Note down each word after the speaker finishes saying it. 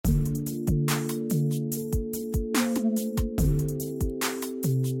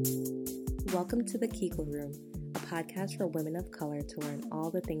Welcome to the Kegel Room, a podcast for women of color to learn all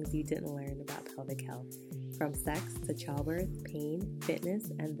the things you didn't learn about pelvic health, from sex to childbirth, pain,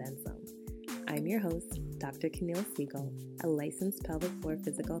 fitness, and then some. I'm your host, Dr. Danielle, a licensed pelvic floor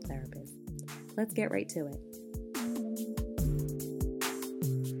physical therapist. Let's get right to it.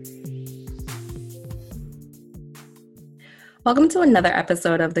 Welcome to another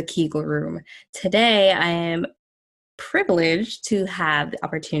episode of the Kegel Room. Today, I am privileged to have the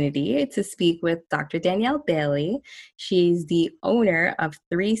opportunity to speak with Dr. Danielle Bailey. She's the owner of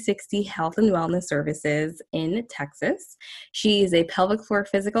 360 Health and Wellness Services in Texas. She's a pelvic floor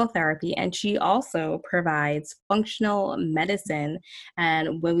physical therapy, and she also provides functional medicine.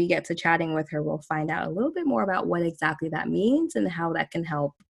 And when we get to chatting with her, we'll find out a little bit more about what exactly that means and how that can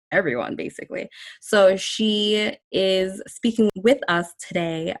help everyone, basically. So she is speaking with us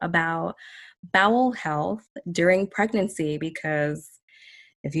today about bowel health during pregnancy, because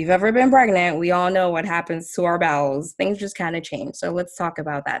if you've ever been pregnant, we all know what happens to our bowels. Things just kind of change. So let's talk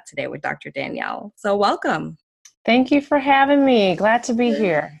about that today with Dr. Danielle. So welcome. Thank you for having me. Glad to be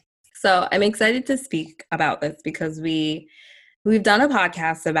here. So I'm excited to speak about this because we've done a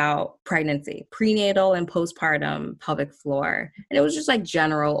podcast about pregnancy, prenatal and postpartum pelvic floor. And it was just like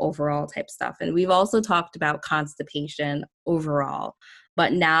general overall type stuff. And we've also talked about constipation overall.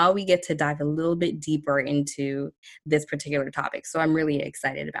 But now we get to dive a little bit deeper into this particular topic. So I'm really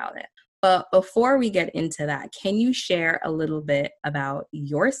excited about it. But before we get into that, can you share a little bit about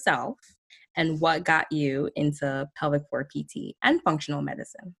yourself and what got you into pelvic floor PT and functional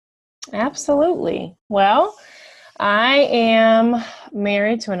medicine? Absolutely. Well, I am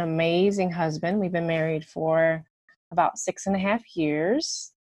married to an amazing husband. We've been married for about 6.5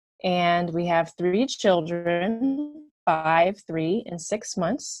 years, and we have 3 children, 5, 3, and 6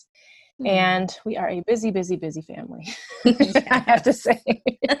 months. And we are a busy family, I have to say,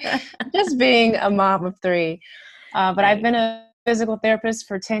 just being a mom of 3. But right. I've been a physical therapist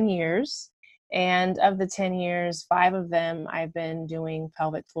for 10 years. And of the 10 years, 5 of them, I've been doing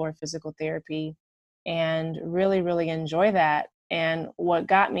pelvic floor physical therapy and really enjoy that. And what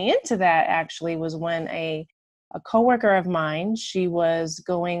got me into that actually was when a coworker of mine, she was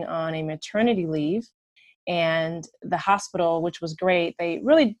going on a maternity leave, and the hospital, which was great, they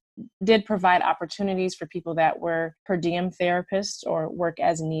really did provide opportunities for people that were per diem therapists or work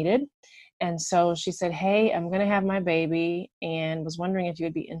as needed. And so she said, "Hey, I'm going to have my baby and was wondering if you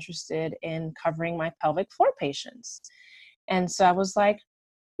would be interested in covering my pelvic floor patients." And so I was like,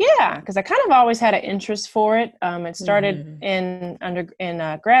 yeah, because I kind of always had an interest for it. It started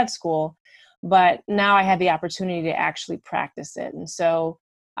in grad school, but now I had the opportunity to actually practice it. And so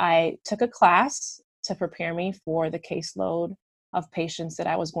I took a class to prepare me for the caseload of patients that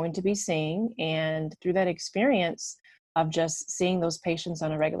I was going to be seeing. And through that experience of just seeing those patients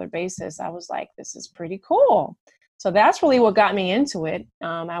on a regular basis, I was like, this is pretty cool. So that's really what got me into it.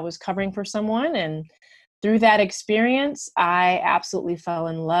 I was covering for someone, and through that experience, I absolutely fell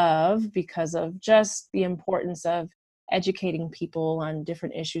in love because of just the importance of educating people on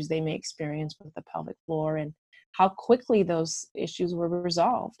different issues they may experience with the pelvic floor and how quickly those issues were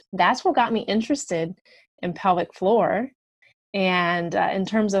resolved. That's what got me interested in pelvic floor. And in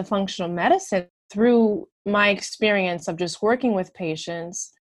terms of functional medicine, through my experience of just working with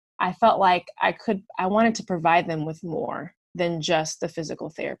patients, I felt like I wanted to provide them with more than just the physical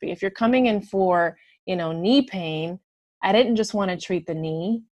therapy. If you're coming in for, knee pain, I didn't just want to treat the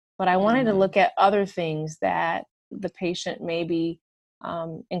knee, but I wanted to look at other things that the patient may be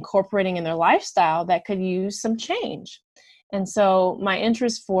incorporating in their lifestyle that could use some change. And so my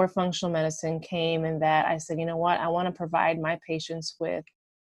interest for functional medicine came in that I said, you know what, I want to provide my patients with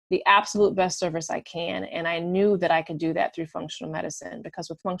the absolute best service I can. And I knew that I could do that through functional medicine, because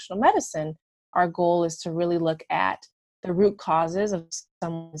with functional medicine, our goal is to really look at the root causes of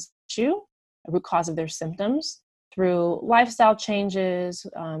someone's issue, the root cause of their symptoms, through lifestyle changes,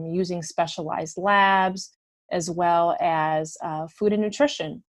 using specialized labs, as well as food and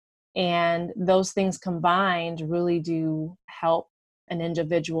nutrition. And those things combined really do help an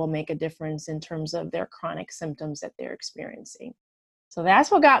individual make a difference in terms of their chronic symptoms that they're experiencing. So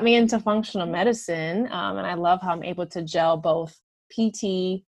that's what got me into functional medicine. And I love how I'm able to gel both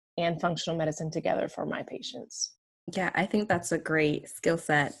PT and functional medicine together for my patients. Yeah, I think that's a great skill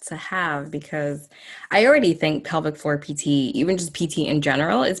set to have, because I already think pelvic floor PT, even just PT in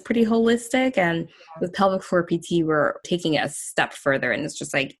general, is pretty holistic. And with pelvic floor PT, we're taking it a step further, and it's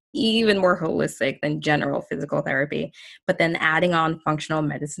just like even more holistic than general physical therapy. But then adding on functional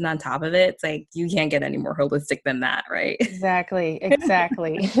medicine on top of it, it's like you can't get any more holistic than that, right? Exactly. And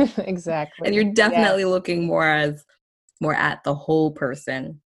you're definitely looking more at the whole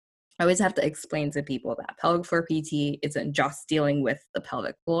person. I always have to explain to people that pelvic floor PT isn't just dealing with the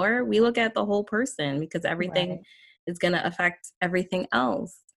pelvic floor. We look at the whole person because everything Right. is going to affect everything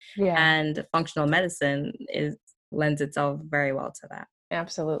else. Yeah, And functional medicine lends itself very well to that.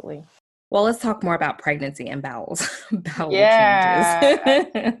 absolutely. Well, let's talk more about pregnancy and bowels, bowel changes.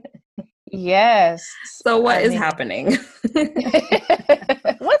 Yeah. Yes. So what I is mean, happening?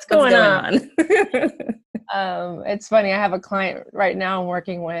 what's What's going going on? on? It's funny. I have a client right now I'm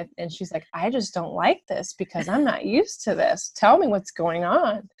working with, and she's like, I just don't like this because I'm not used to this. Tell me what's going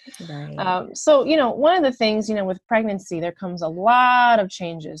on. Right. So, one of the things, with pregnancy, there comes a lot of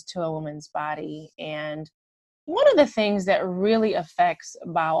changes to a woman's body. And one of the things that really affects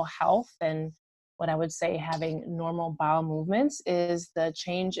bowel health and what I would say having normal bowel movements is the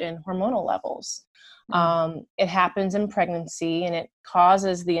change in hormonal levels. Mm. It happens in pregnancy and it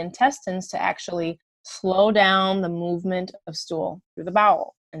causes the intestines to actually slow down the movement of stool through the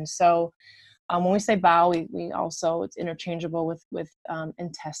bowel. And so when we say bowel, we also, it's interchangeable with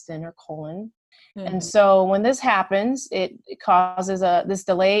intestine or colon. And Mhm. so when this happens, it causes this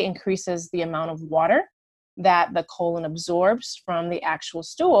delay increases the amount of water that the colon absorbs from the actual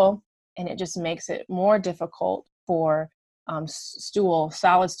stool, and it just makes it more difficult for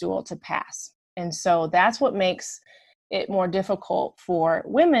solid stool to pass. And so that's what makes it more difficult for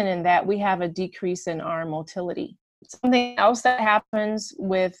women in that we have a decrease in our motility. Something else that happens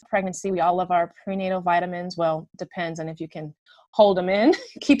with pregnancy, we all love our prenatal vitamins. Well, depends on if you can hold them in,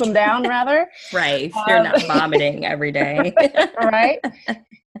 keep them down rather. Right. If you're Um, not vomiting every day. right.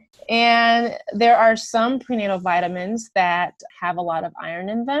 And there are some prenatal vitamins that have a lot of iron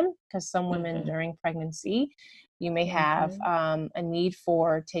in them because some women Mhm. during pregnancy, you may have Mhm. a need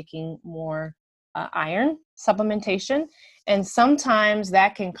for taking more iron supplementation. And sometimes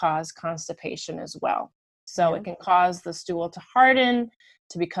that can cause constipation as well. So it Yeah. can cause the stool to harden,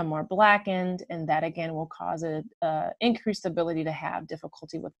 to become more blackened, and that again will cause an increased ability to have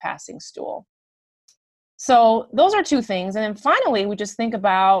difficulty with passing stool. So those are two things. And then finally, we just think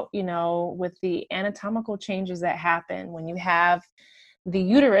about, with the anatomical changes that happen when you have the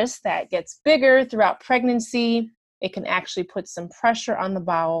uterus that gets bigger throughout pregnancy, it can actually put some pressure on the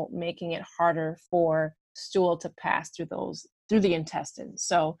bowel, making it harder for stool to pass through the intestines.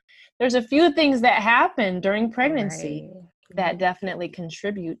 So there's a few things that happen during pregnancy Right. that Right. definitely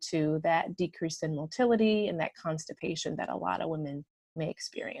contribute to that decrease in motility and that constipation that a lot of women may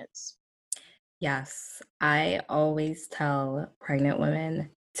experience. Yes. I always tell pregnant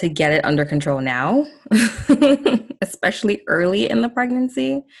women to get it under control now, especially early in the pregnancy,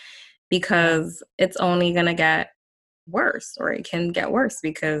 Yeah. because it's only going to get worse, or it can get worse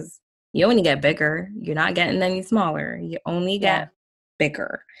because you only get bigger. You're not getting any smaller. You only Yeah. get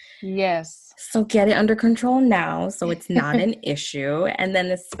bigger. Yes. So get it under control now so it's not an issue. And then,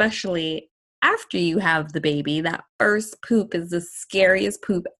 especially after you have the baby, that first poop is the scariest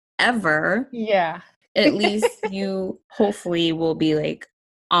poop ever. Yeah. At least you hopefully will be like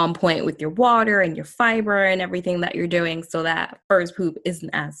on point with your water and your fiber and everything that you're doing. So that first poop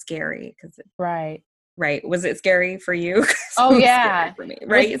isn't as scary because, Right. right. Was it scary for you? 'Cause Oh it was scary yeah. for me,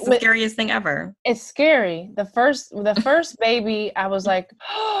 right? With It's the with scariest thing ever. It's scary. The first baby, I was like,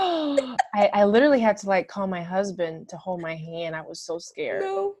 I literally had to like call my husband to hold my hand. I was so scared.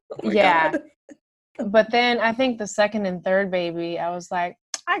 No. Oh my Yeah. God. But then I think the second and third baby, I was like,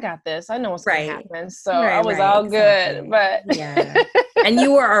 I got this. I know what's gonna Right. happen. So I Right, was right, all good. exactly. But Yeah. And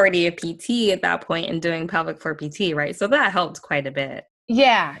you were already a PT at that point and doing pelvic floor PT, right? So that helped quite a bit.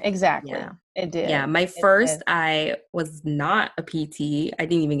 yeah, exactly. Yeah. It Yeah. did. My It did. first, I was not a PT. I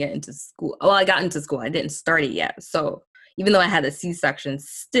didn't even get into school. Well, I got into school. I didn't start it yet. So even though I had a C-section,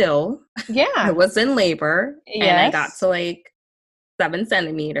 still, I Yeah. was in labor and I got Yes. to like 7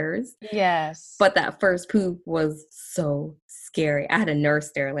 centimeters. Yes. But that first poop was so scary. I had a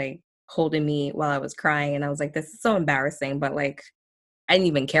nurse there, like, holding me while I was crying, and I was like, "This is so embarrassing," but, like, I didn't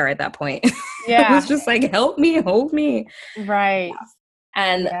even care at that point. I was Yeah. just like, "Help me, hold me." Right. Yes.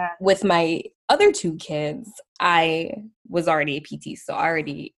 And Yeah. with my other 2 kids, I was already a PT, so I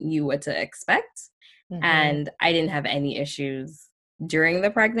already knew what to expect, Hmm. and I didn't have any issues during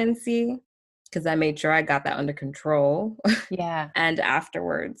the pregnancy because I made sure I got that under control. Yeah. And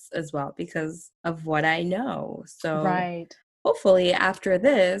afterwards as well because of what I know. So Right. hopefully after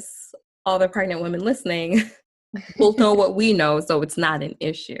this, all the pregnant women listening will know what we know so it's not an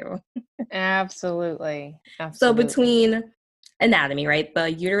issue. Absolutely. So Absolutely. between anatomy, right?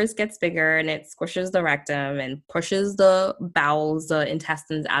 The uterus gets bigger and it squishes the rectum and pushes the bowels, the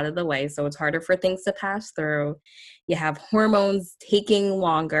intestines out of the way. So it's harder for things to pass through. You have hormones taking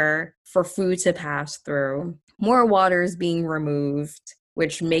longer for food to pass through. More water is being removed.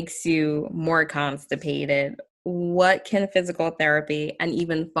 which makes you more constipated. What can physical therapy and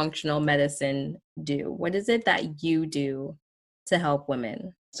even functional medicine do? What is it that you do to help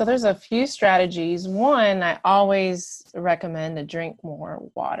women? So there's a few strategies. One, I always recommend to drink more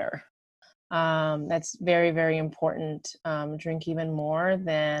water. That's very, very important. Drink even more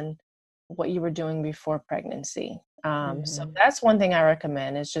than what you were doing before pregnancy. So Mm-hmm. that's one thing I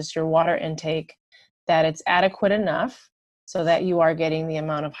recommend is just your water intake, that it's adequate enough so that you are getting the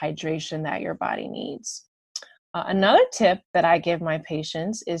amount of hydration that your body needs. Another tip that I give my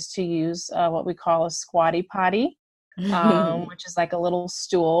patients is to use what we call a squatty potty, which is like a little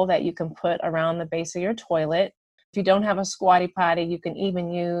stool that you can put around the base of your toilet. If you don't have a squatty potty, you can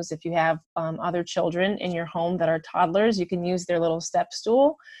even use, if you have other children in your home that are toddlers, you can use their little step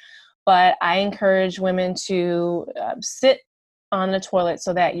stool. But I encourage women to sit on the toilet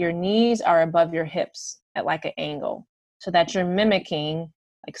so that your knees are above your hips at like an angle, so that you're mimicking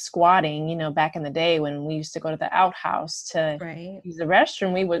like squatting. You know, back in the day when we used to go to the outhouse to Right. use the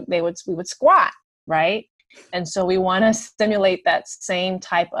restroom, we would squat, right? And so we want to stimulate that same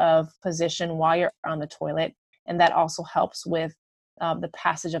type of position while you're on the toilet. And that also helps with the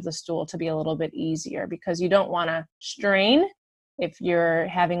passage of the stool to be a little bit easier, because you don't want to strain if you're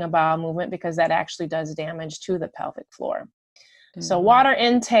having a bowel movement, because that actually does damage to the pelvic floor. So Mm-hmm. water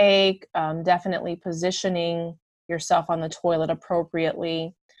intake, definitely positioning yourself on the toilet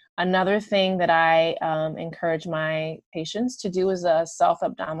appropriately. Another thing that I encourage my patients to do is a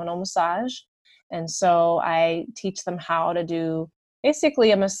self-abdominal massage. And so I teach them how to do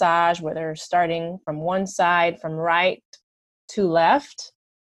basically a massage where they're starting from one side, from right to left,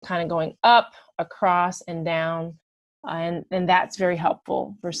 kind of going up, across, and down. And that's very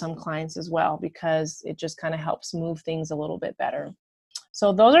helpful for some clients as well, because it just kind of helps move things a little bit better.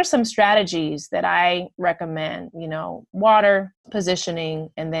 So those are some strategies that I recommend, water, positioning,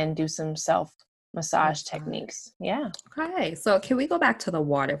 and then do some self massage Massage. techniques. Yeah. Okay, so can we go back to the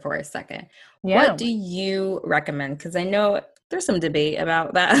water for a second? What Yeah. do you recommend? Because I know there's some debate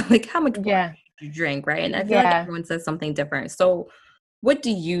about that, like how much water Yeah. should you drink, right? And I feel like Yeah. everyone says something different. So what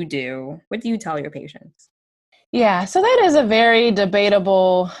do you do? What do you tell your patients? Yeah. So that is a very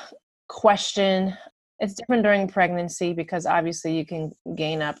debatable question. It's different during pregnancy because obviously you can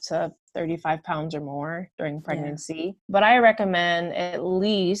gain up to 35 pounds or more during Yeah. pregnancy. But I recommend at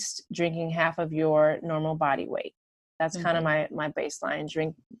least drinking half of your normal body weight. That's kind of Hmm. my baseline.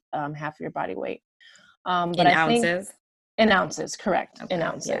 Drink half of your body weight. But In I think ounces? in ounces, correct, in Okay, yeah.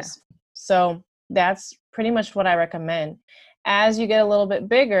 ounces. So that's pretty much what I recommend. As you get a little bit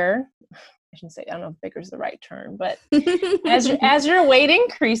bigger, I shouldn't say, I don't know if bigger is the right term, but as your weight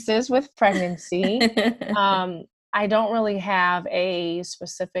increases with pregnancy, um, I don't really have a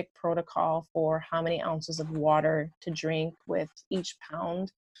specific protocol for how many ounces of water to drink with each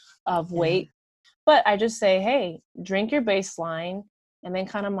pound of Yeah, weight. But I just say, hey, drink your baseline and then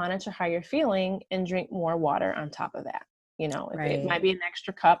kind of monitor how you're feeling and drink more water on top of that. If it right. might be an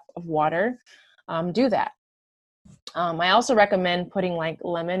extra cup of water, do that. I also recommend putting like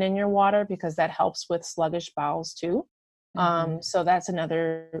lemon in your water because that helps with sluggish bowels too. Hmm. So that's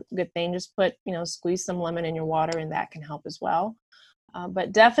another good thing. Just squeeze some lemon in your water and that can help as well.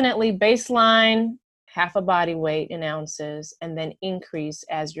 But definitely baseline, half a body weight in ounces, and then increase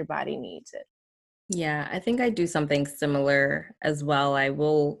as your body needs it. Yeah, I think I do something similar as well. I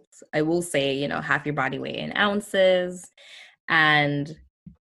will say, half your body weight in ounces. And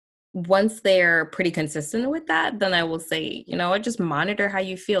once they're pretty consistent with that, then I will say, just monitor how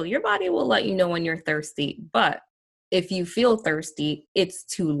you feel. Your body will let you know when you're thirsty. But if you feel thirsty, it's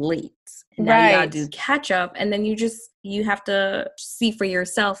too late. And now you gotta Right, do catch up. And then you have to see for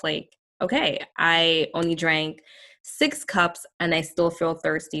yourself, like, okay, I only drank 6 cups and I still feel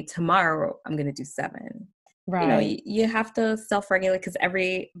thirsty. Tomorrow I'm gonna do 7. right, You have to self-regulate because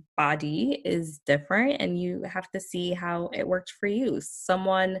every body is different and you have to see how it works for you.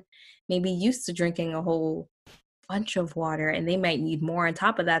 Someone may be used to drinking a whole bunch of water and they might need more on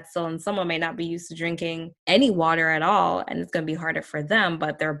top of that still, and someone may not be used to drinking any water at all and it's going to be harder for them,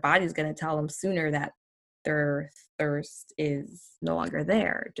 but their body's going to tell them sooner that their thirst is no longer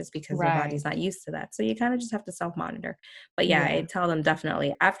there just because their right. body's not used to that. So you kind of just have to self-monitor. But yeah, I Yeah. tell them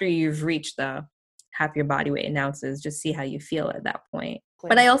definitely after you've reached the half your body weight in ounces, just see how you feel at that point.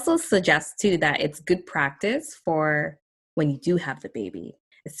 But I Clear. also suggest too that it's good practice for when you do have the baby,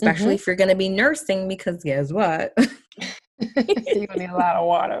 especially Mm-hmm. if you're going to be nursing, because guess what? You're gonna need a lot of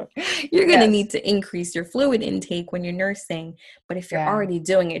water. You're going to Yes. need to increase your fluid intake when you're nursing. But if you're Yeah. already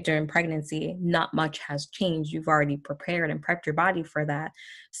doing it during pregnancy, not much has changed. You've already prepared and prepped your body for that.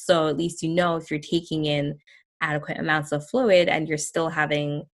 So at least if you're taking in adequate amounts of fluid and you're still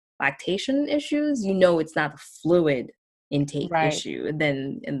having lactation issues, you know it's not a fluid intake Right. issue,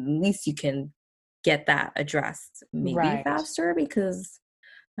 then at least you can get that addressed maybe Right. faster because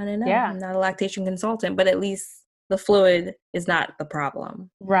I don't know, Yeah. I'm not a lactation consultant, but at least the fluid is not the problem.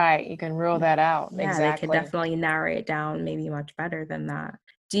 Right. You can rule that out. Yeah, they could Exactly. definitely narrow it down maybe much better than that.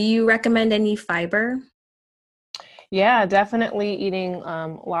 Do you recommend any fiber? Yeah, definitely eating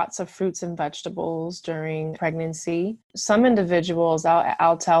lots of fruits and vegetables during pregnancy. Some individuals,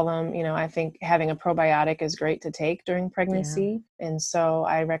 I'll tell them, I think having a probiotic is great to take during Yeah. pregnancy, and so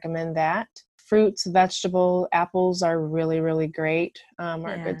I recommend that. Fruits, vegetable, apples are really, really great. Are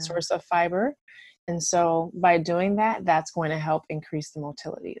a good Yeah. source of fiber, and so by doing that, that's going to help increase the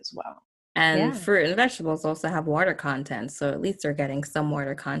motility as well. And Yeah. fruit and vegetables also have water content, so at least they're getting some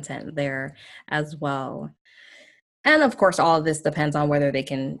water content there as well. And of course, all of this depends on whether they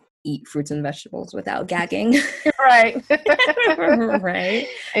can eat fruits and vegetables without gagging. Right. Right?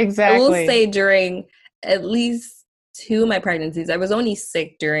 I will Exactly. say during at least two of my pregnancies, I was only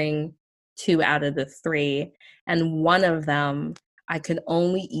sick during two out of the three. And one of them, I could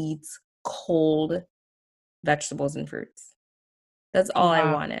only eat cold vegetables and fruits. That's all I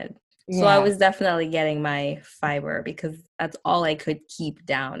Wow. wanted. So I Yeah. was definitely getting my fiber because that's all I could keep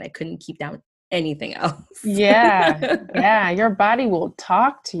down. I couldn't keep down anything else. Yeah, yeah, your body will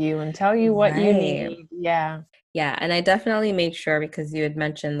talk to you and tell you what you Right. need. Yeah. Yeah, and I definitely made sure because you had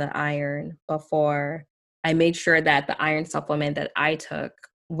mentioned the iron before. I made sure that the iron supplement that I took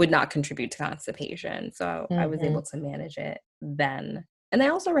would not contribute to constipation. So I was able Mhm. to manage it then. And I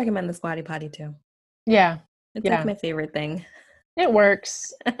also recommend the squatty potty too. Yeah, It's like yeah. my favorite thing. It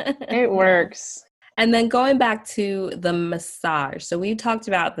works. It Yeah. works. And then going back to the massage. So we talked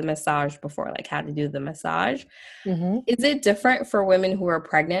about the massage before, like how to do the massage. Mhm. Is it different for women who are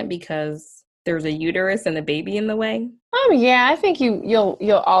pregnant because there's a uterus and a baby in the way? Yeah, I think you'll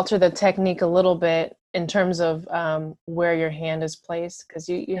alter the technique a little bit in terms of where your hand is placed because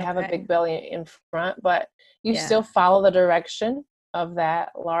you have a Okay. big belly in front, but you Yeah. still follow the direction of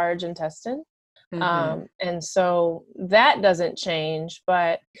that large intestine. Mm-hmm. And so that doesn't change,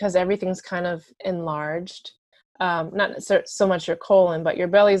 but because everything's kind of enlarged, not so much your colon, but your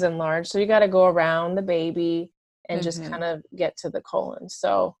belly's enlarged. So you got to go around the baby and just Mm-hmm. kind of get to the colon.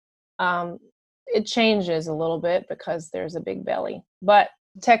 So um, it changes a little bit because there's a big belly, but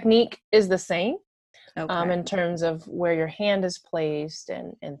technique is the same Okay. in terms of where your hand is placed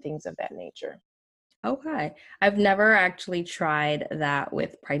and things of that nature. Okay. I've never actually tried that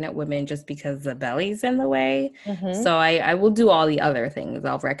with pregnant women just because the belly's in the way. Hmm. So I will do all the other things.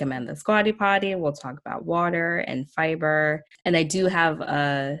 I'll recommend the squatty potty. We'll talk about water and fiber. And I do have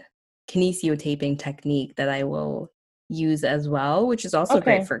a kinesiotaping technique that I will use as well, which is also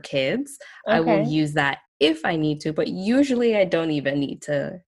great Okay. for kids. I will Okay. use that if I need to, but usually I don't even need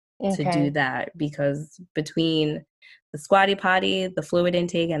to do Okay. that because between the squatty potty, the fluid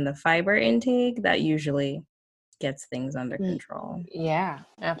intake, and the fiber intake, that usually gets things under Y- control. Yeah,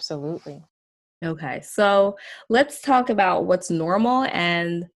 absolutely. Okay, so let's talk about what's normal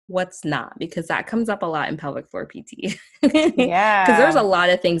and what's not, because that comes up a lot in pelvic floor PT. Because there's a Yeah. lot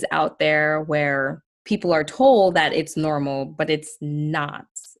of things out there where people are told that it's normal, but it's not.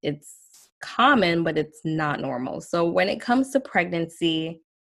 It's common, but it's not normal. So when it comes to pregnancy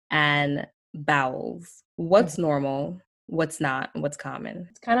and bowels, what's Mhm. normal, what's not, and what's common?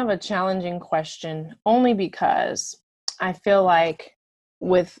 It's kind of a challenging question only because I feel like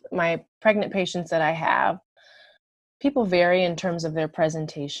with my pregnant patients that I have, people vary in terms of their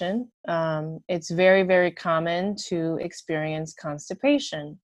presentation. It's very, very common to experience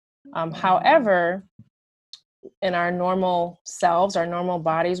constipation. Mhm. However, in our normal selves, our normal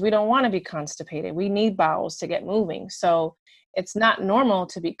bodies, we don't want to be constipated. We need bowels to get moving. So it's not normal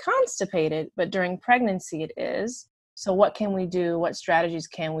to be constipated, but during pregnancy it is. So what can we do? What strategies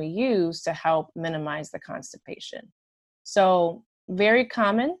can we use to help minimize the constipation? So very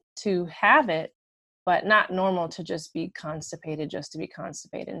common to have it, but not normal to just be constipated just to be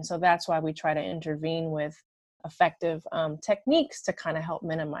constipated. And so that's why we try to intervene with effective techniques to kind of help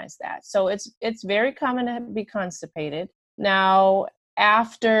minimize that. So it's very common to be constipated. Now,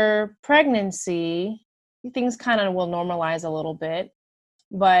 after pregnancy, things kind of will normalize a little bit,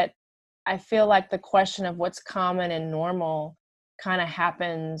 but I feel like the question of what's common and normal kind of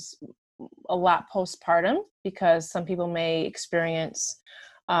happens a lot postpartum because some people may experience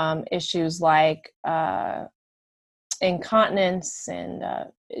issues like incontinence and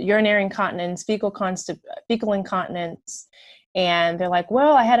urinary incontinence, fecal incontinence, and they're like,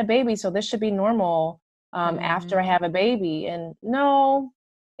 "Well, I had a baby, so this should be normal after I Mhm. have a baby." And no,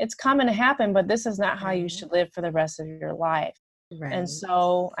 it's common to happen, but this is not how you Right. should live for the rest of your life. And Right.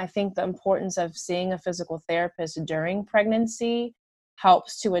 so I think the importance of seeing a physical therapist during pregnancy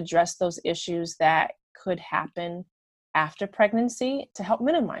helps to address those issues that could happen after pregnancy to help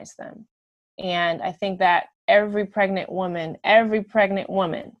minimize them. And I think that every pregnant woman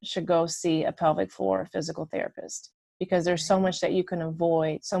should go see a pelvic floor physical therapist, because there's so Right. much that you can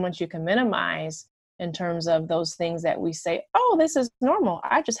avoid, so much you can minimize in terms of those things that we say, oh, this is normal.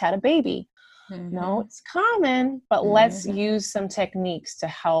 I just had a baby. No, Mm-hmm. it's common, but let's Mm-hmm. use some techniques to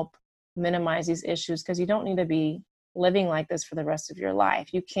help minimize these issues, because you don't need to be living like this for the rest of your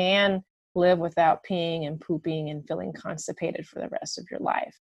life. You can live without peeing and pooping and feeling constipated for the rest of your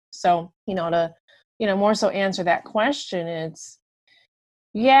life. So, more so answer that question, it's,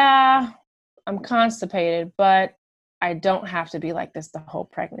 yeah, I'm constipated, but I don't have to be like this the whole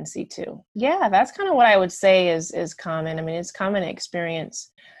pregnancy too. Yeah, that's kind of what I would say is common. I mean, it's common to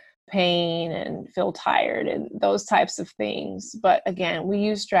experience pain and feel tired and those types of things. But again, we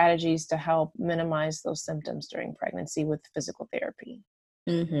use strategies to help minimize those symptoms during pregnancy with physical therapy.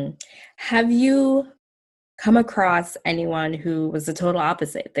 Mm-hmm. Have you come across anyone who was the total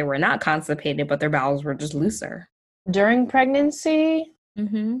opposite? They were not constipated, but their bowels were just looser. During pregnancy,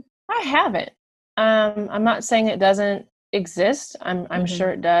 Mm-hmm. I haven't. I'm not saying it doesn't exist. I'm sure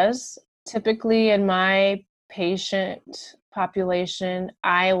Mm-hmm. it does. Typically, in my patient population,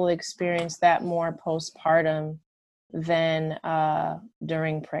 I will experience that more postpartum than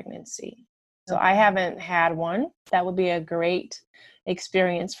during pregnancy. So I Okay. haven't had one. That would be a great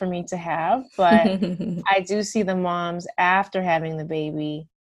experience for me to have. But I do see the moms after having the baby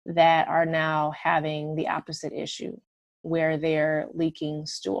that are now having the opposite issue, where they're leaking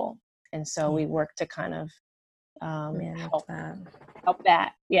stool. And so Yeah, we work to kind of manage help that.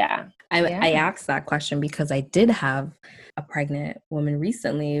 that. Yeah. Yeah. I asked that question because I did have a pregnant woman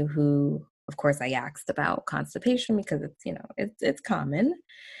recently who, of course, I asked about constipation because it's common.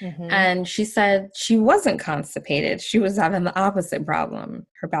 Hmm. And she said she wasn't constipated. She was having the opposite problem.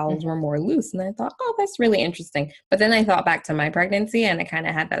 Her bowels were Hmm. more loose. And I thought, oh, that's really interesting. But then I thought back to my pregnancy and I kind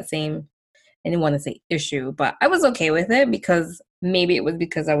of had that same, I didn't want to say issue, but I was okay with it because maybe it was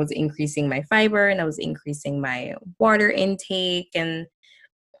because I was increasing my fiber and I was increasing my water intake and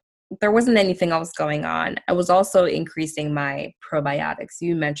there wasn't anything else going on. I was also increasing my probiotics.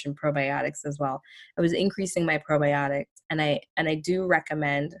 You mentioned probiotics as well. I was increasing my probiotics and I do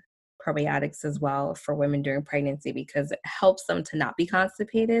recommend probiotics as well for women during pregnancy because it helps them to not be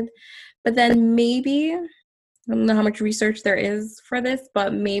constipated. But then maybe, I don't know how much research there is for this,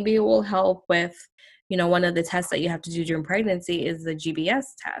 but maybe it will help with, one of the tests that you have to do during pregnancy is the GBS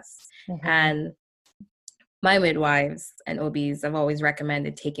test. Hmm. And my midwives and OBs have always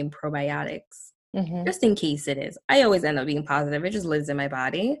recommended taking probiotics Hmm. just in case it is. I always end up being positive. It just lives in my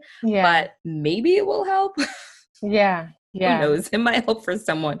body, Yeah. but maybe it will help. Yeah. Who Yeah. knows? It might help for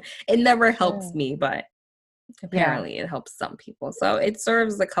someone. It never helps Sure. me, but Yeah. apparently it helps some people. So it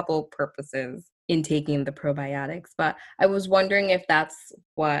serves a couple purposes in taking the probiotics. But I was wondering if that's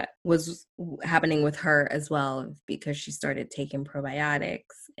what was happening with her as well, because she started taking probiotics,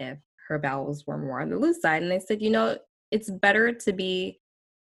 if her bowels were more on the loose side. And I said, it's better to be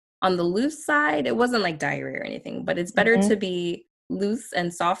on the loose side. It wasn't like diarrhea or anything, but it's better Hmm. to be loose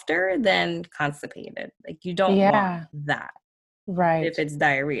and softer than constipated. Like you don't want Yeah. that. If Right. it's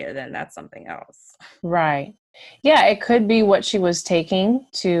diarrhea, then that's something else. Right. Yeah, it could be what she was taking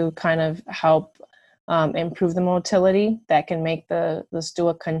to kind of help improve the motility that can make the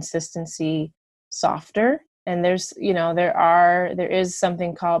stool consistency softer. And there is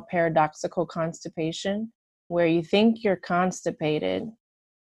something called paradoxical constipation, where you think you're constipated,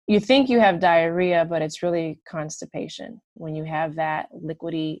 you think you have diarrhea, but it's really constipation when you have that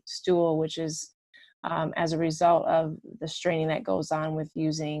liquidy stool, which is as a result of the straining that goes on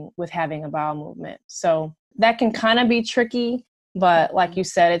with having a bowel movement. So that can kind of be tricky, but like you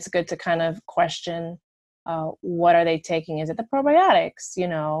said, it's good to kind of question what are they taking? Is it the probiotics?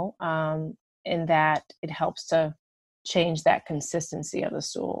 In that it helps to change that consistency of the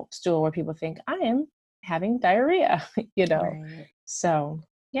stool where people think I am having diarrhea, you know. Right. So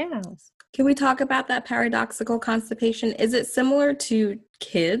yeah. Can we talk about that paradoxical constipation? Is it similar to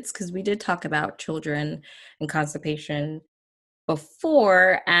kids? Because we did talk about children and constipation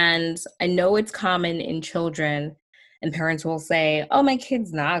before, and I know it's common in children, and parents will say, "Oh, my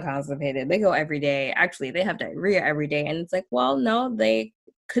kid's not constipated. They go every day. Actually, they have diarrhea every day." And it's like, well, no, they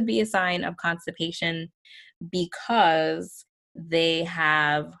could be a sign of constipation because they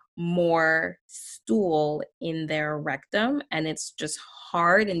have more stool in their rectum and it's just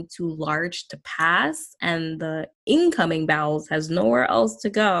hard and too large to pass, and the incoming bowels has nowhere else to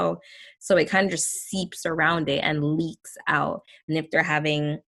go. So it kind of just seeps around it and leaks out. And if they're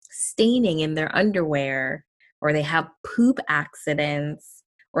having staining in their underwear, or they have poop accidents,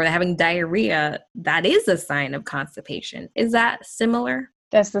 or they're having diarrhea, that is a sign of constipation. Is that similar?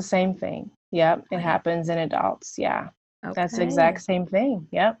 That's the same thing. Yep. It Okay. happens in adults. Yeah. That's the Okay. exact same thing.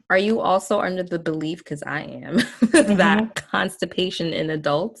 Yep. Are you also under the belief, because I am, Hmm. that constipation in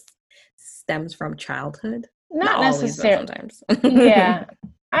adults stems from childhood? Not Not always, but necessarily. sometimes. Yeah.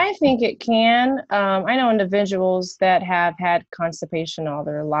 I think it can. I know individuals that have had constipation all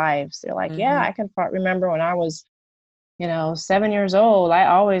their lives. They're like, yeah, Hmm. I can remember when I was 7 years old, I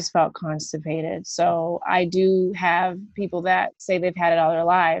always felt constipated. So I do have people that say they've had it all their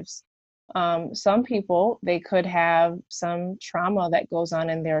lives. Some people, they could have some trauma that goes on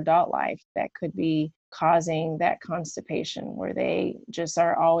in their adult life that could be causing that constipation where they just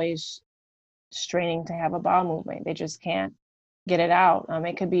are always straining to have a bowel movement. They just can't get it out.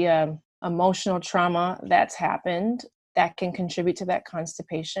 It could be a emotional trauma that's happened that can contribute to that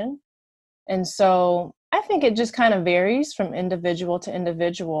constipation. And so I think it just kind of varies from individual to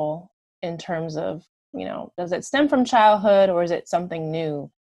individual in terms of, does it stem from childhood or is it something new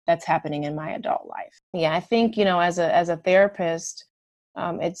that's happening in my adult life? Yeah, I think, as a therapist,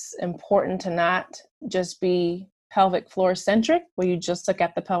 it's important to not just be pelvic floor centric, where you just look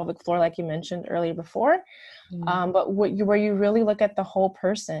at the pelvic floor, like you mentioned earlier before, but where you really look at the whole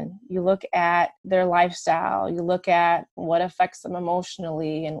person. You look at their lifestyle, you look at what affects them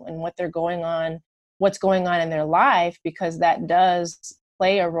emotionally and what's going on in their life, because that does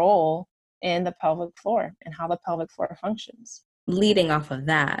play a role in the pelvic floor and how the pelvic floor functions. Leading off of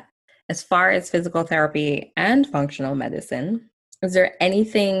that, as far as physical therapy and functional medicine, is there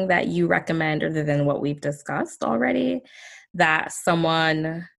anything that you recommend other than what we've discussed already that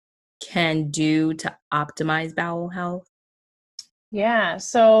someone can do to optimize bowel health? Yeah,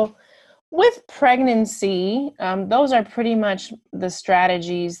 so with pregnancy, those are pretty much the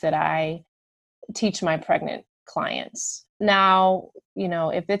strategies that I teach my pregnant clients. Now,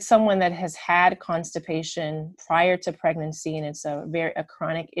 if it's someone that has had constipation prior to pregnancy and it's a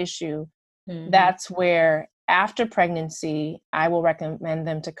chronic issue, Hmm. that's where after pregnancy, I will recommend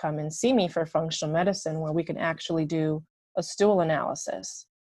them to come and see me for functional medicine, where we can actually do a stool analysis.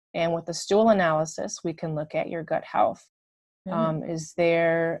 And with the stool analysis, we can look at your gut health. Is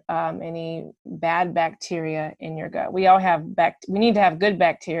there any bad bacteria in your gut? We all have we need to have good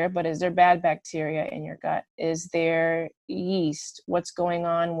bacteria, but is there bad bacteria in your gut? Is there yeast? What's going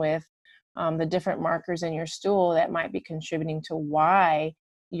on with the different markers in your stool that might be contributing to why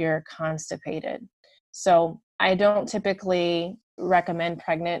you're constipated? So I don't typically recommend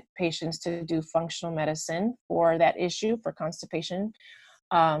pregnant patients to do functional medicine for that issue, for constipation,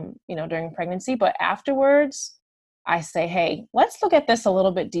 during pregnancy. But afterwards, I say, hey, let's look at this a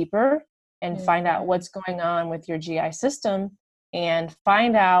little bit deeper and find out Hmm. what's going on with your GI system and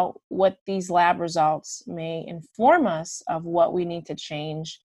find out what these lab results may inform us of what we need to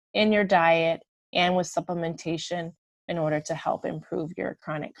change in your diet and with supplementation in order to help improve your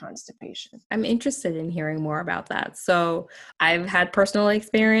chronic constipation. I'm interested in hearing more about that. So I've had personal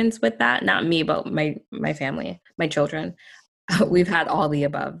experience with that. Not me, but my family, my children. We've had all the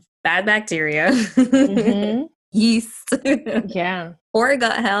above. Bad bacteria, Mm-hmm. yeast, Yeah. poor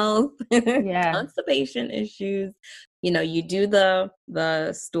gut health, Yeah. constipation issues. You do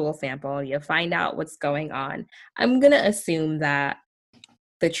the stool sample, you find out what's going on. I'm gonna assume that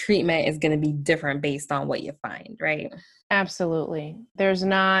the treatment is gonna be different based on what you find, right? Absolutely. There's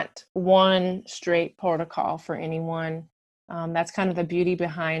not one straight protocol for anyone. That's kind of the beauty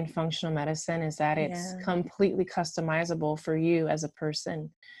behind functional medicine, is that it's Yeah. completely customizable for you as a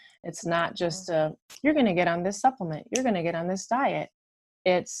person. It's not just you're going to get on this supplement, you're going to get on this diet.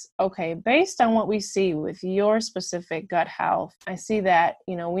 It's okay, based on what we see with your specific gut health. I see that,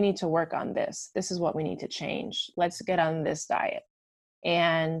 we need to work on this. This is what we need to change. Let's get on this diet.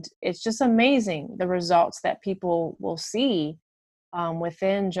 And it's just amazing the results that people will see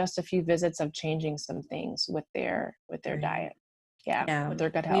within just a few visits of changing some things with their Right. diet. Yeah, Yeah. with their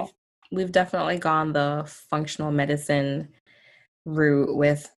gut We've health. we've definitely gone the functional medicine route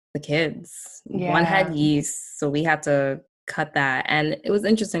with the kids. One had Yeah. yeast, so we had to cut that. And it was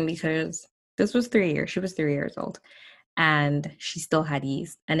interesting because this was 3 years. She was 3 years old and she still had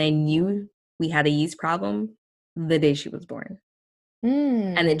yeast. And I knew we had a yeast problem the day she was born.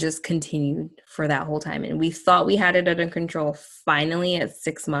 And it Mm. just continued for that whole time. And we thought we had it under control finally at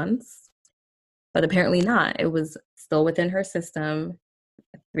 6 months, but apparently not. It was still within her system.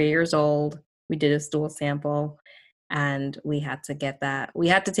 3 years old. We did a stool sample and we had to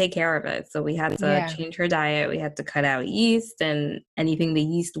take care of it. So we had to Yeah. change her diet. We had to cut out yeast and anything the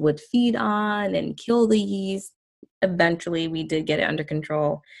yeast would feed on and kill the yeast. Eventually, we did get it under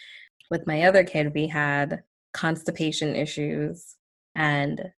control. With my other kid, we had constipation issues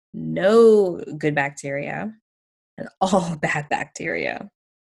and no good bacteria and all bad bacteria.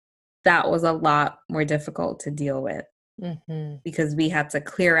 That was a lot more difficult to deal with Mm-hmm. because we had to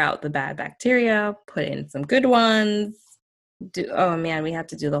clear out the bad bacteria, put in some good ones. Oh man, we had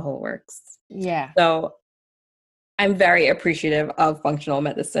to do the whole works. Yeah. So I'm very appreciative of functional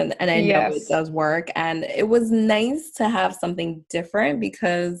medicine and I know it Yes. does work. And it was nice to have something different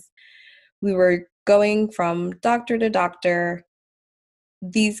because we were going from doctor to doctor.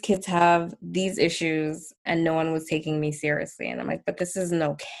 These kids have these issues and no one was taking me seriously. And I'm like, but this isn't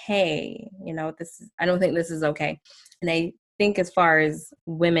okay. I don't think this is okay. And I think as far as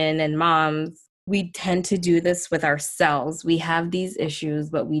women and moms, we tend to do this with ourselves. We have these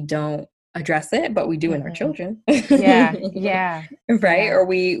issues, but we don't address it, but we do in our Mm-hmm. children. Yeah. Yeah. Right? Yeah. Or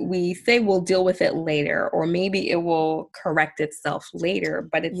we say we'll deal with it later, or maybe it will correct itself later,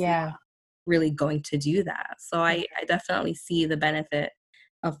 but it's Yeah. really going to do that. So Mhm. I definitely see the benefit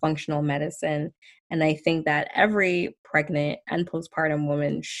of functional medicine. And I think that every pregnant and postpartum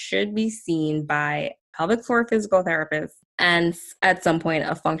woman should be seen by pelvic floor physical therapists and at some point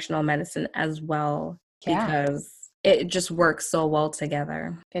a functional medicine as well, Yeah. because it just works so well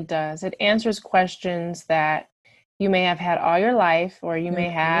together. It does. It answers questions that you may have had all your life, or you may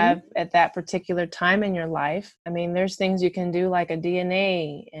Mhm. have at that particular time in your life. I mean, there's things you can do like a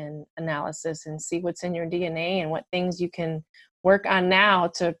DNA and analysis and see what's in your DNA and what things you can work on now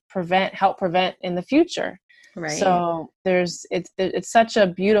to help prevent in the future. Right. So it's such a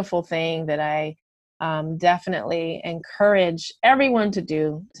beautiful thing that I definitely encourage everyone to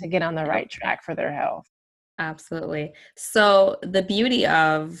do to get on the Yep. right track for their health. Absolutely. So the beauty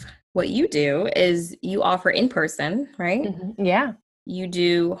of what you do is you offer in person, right? Yeah. You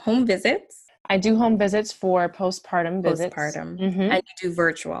do home visits, I do home visits for postpartum visits. postpartum, Hmm. and you do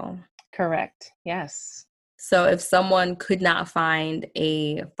virtual. Correct. Yes. So if someone could not find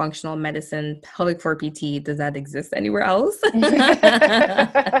a functional medicine pelvic floor PT, does that exist anywhere else?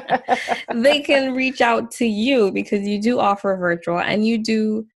 They can reach out to you because you do offer virtual and you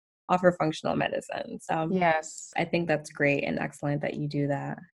do offer functional medicine. So Yes. I think that's great and excellent that you do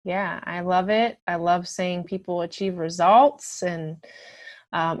that. Yeah, I love it. I love seeing people achieve results, and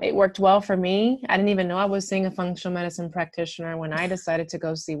it worked well for me. I didn't even know I was seeing a functional medicine practitioner when I decided to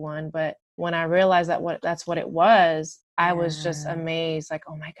go see one, but when I realized that's what it was, I was just Yeah. amazed. Like,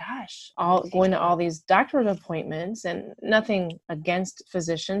 oh my gosh, all going to all these doctor's appointments, and nothing against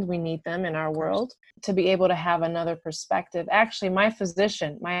physicians, we need them in our Of course. world, to be able to have another perspective. Actually, my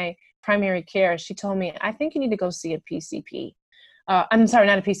physician, my primary care, she told me, I think you need to go see a PCP. I'm sorry,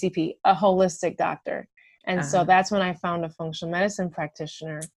 not a PCP, a holistic doctor. And so Uh, that's when I found a functional medicine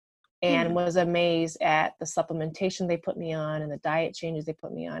practitioner yeah. and was amazed at the supplementation they put me on and the diet changes they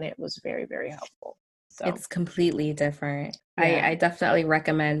put me on. It was very, very helpful. So, It's completely different. yeah. I definitely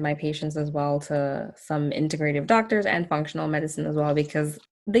recommend my patients as well to some integrative doctors and functional medicine as well because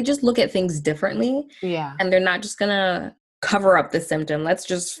they just look at things differently Yeah. and they're not just gonna cover up the symptom. Let's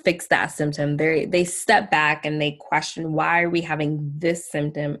just fix that symptom. They step back and they question why are we having this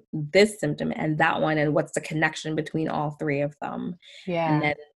symptom, and that one, and what's the connection between all three of them? And Yeah.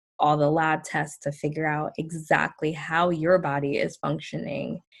 then all the lab tests to figure out exactly how your body is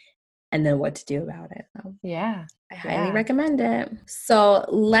functioning and then what to do about it. So Yeah. I highly Yeah. recommend it. So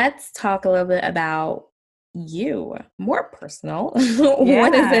let's talk a little bit about you, more personal.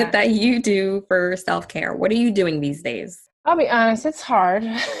 What is it Yeah. that you do for self care? What are you doing these days? I'll be honest, it's hard.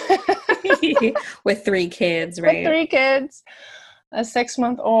 With three kids, With right? 3 kids, a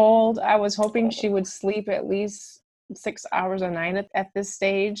 6-month-old, I was hoping she would sleep at least 6 hours a night at this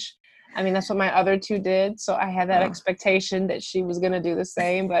stage. I mean, that's what my other two did. So I had that Oh, expectation that she was going to do the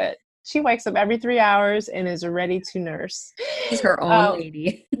same, but she wakes up every 3 hours and is ready to nurse. she's her own Um,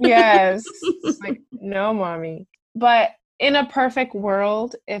 lady. yes. It's like, no, mommy. But in a perfect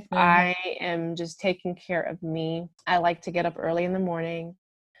world, if Mhm. I am just taking care of me, I like to get up early in the morning.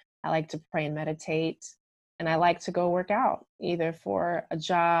 I like to pray and meditate, and I like to go work out, either for a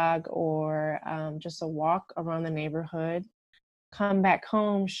jog or just a walk around the neighborhood, come back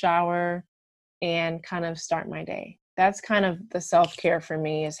home, shower, and kind of start my day. That's kind of the self care for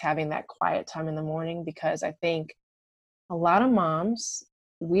me, is having that quiet time in the morning, because I think a lot of moms,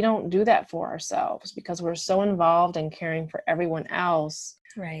 we don't do that for ourselves because we're so involved in caring for everyone else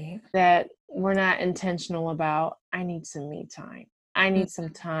Right. that we're not intentional about, I need some me time. I Mm. need some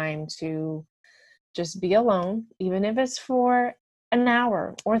time to just be alone, even if it's for an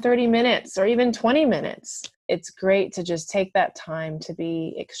hour or 30 minutes or even 20 minutes. It's great to just take that time to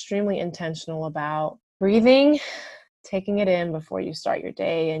be extremely intentional about breathing, taking it in before you start your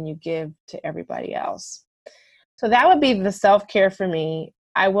day and you give to everybody else. So that would be the self-care for me.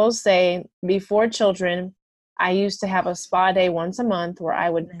 I will say, before children, I used to have a spa day once a month where I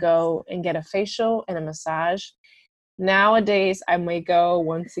would go and get a facial and a massage. Nowadays, I may go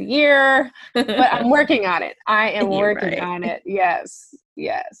once a year, but I'm working on it. I am You're working right. on it. Yes,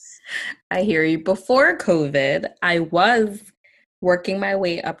 yes. I hear you. Before COVID, I was working my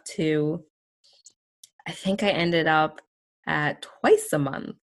way up to, I think I ended up at twice a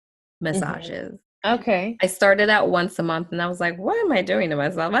month massages. Okay. I started out once a month and I was like, what am I doing to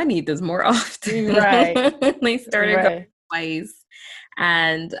myself? I need this more often. Right, I started going right. twice.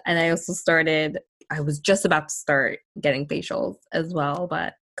 And I also I was just about to start getting facials as well,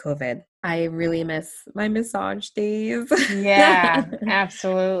 but COVID. I really miss my massage days. Yeah,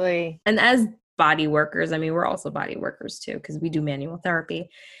 absolutely. And as body workers, I mean, we're also body workers too, because we do manual therapy.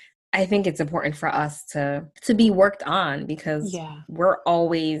 I think it's important for us to be worked on because Yeah. we're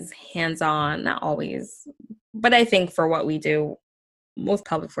always hands-on, not always, but I think for what we do, most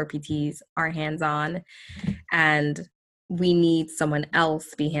pelvic floor PTs are hands-on, and we need someone else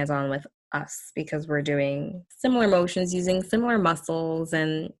to be hands-on with us because we're doing similar motions using similar muscles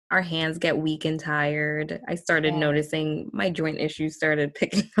and our hands get weak and tired. I started Yeah. noticing my joint issues started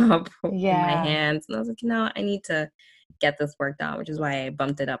picking up in my Yeah. hands, and I was like, I need to get this worked on, which is why I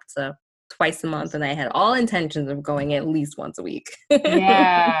bumped it up to twice a month, and I had all intentions of going at least once a week.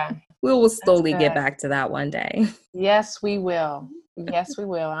 Yeah. We will That's slowly get good. back to that one day. Yes, we will. Yes, we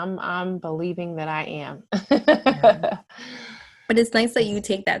will. I'm believing that I am. Yeah. But it's nice that you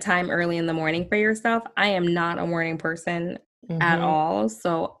take that time early in the morning for yourself. I am not a morning person at Mm-hmm. all.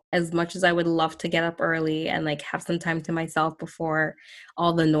 So as much as I would love to get up early and like have some time to myself before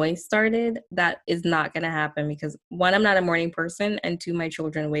all the noise started, that is not going to happen because one, I'm not a morning person, and two, my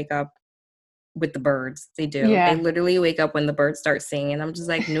children wake up with the birds. They do. They Yeah. literally wake up when the birds start singing. I'm just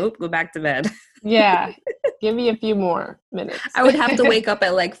like, nope, go back to bed. Yeah. Give me a few more minutes. I would have to wake up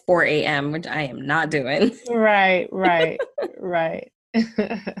at like 4 a.m., which I am not doing. Right, right, right.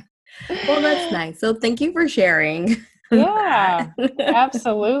 Well, that's nice. So thank you for sharing that. Yeah,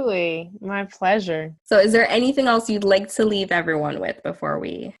 absolutely. My pleasure. So is there anything else you'd like to leave everyone with before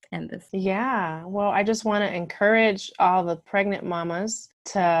we end this? Yeah. Well, I just want to encourage all the pregnant mamas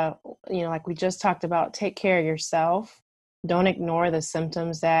to, like we just talked about, take care of yourself. Don't ignore the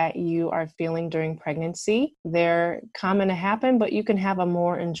symptoms that you are feeling during pregnancy. They're common to happen, but you can have a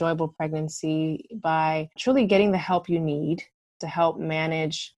more enjoyable pregnancy by truly getting the help you need to help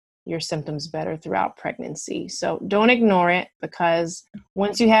manage your symptoms better throughout pregnancy. So don't ignore it, because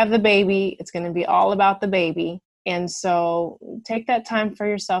once you have the baby, it's going to be all about the baby. And so take that time for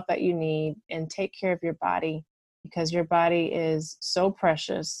yourself that you need and take care of your body, because your body is so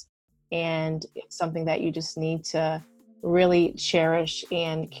precious and it's something that you just need to really cherish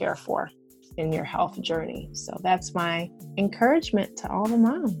and care for in your health journey. So that's my encouragement to all the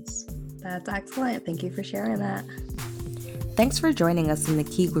moms. That's excellent. Thank you for sharing that. Thanks for joining us in the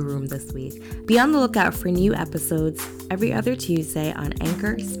Kegel Room this week. Be on the lookout for new episodes every other Tuesday on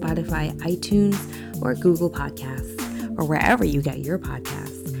Anchor, Spotify, iTunes, or Google Podcasts, or wherever you get your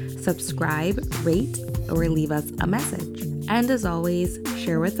podcasts. Subscribe, rate, or leave us a message. And as always,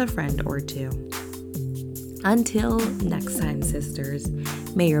 share with a friend or two. Until next time, sisters,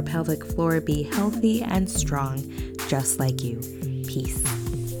 may your pelvic floor be healthy and strong, just like you. Peace.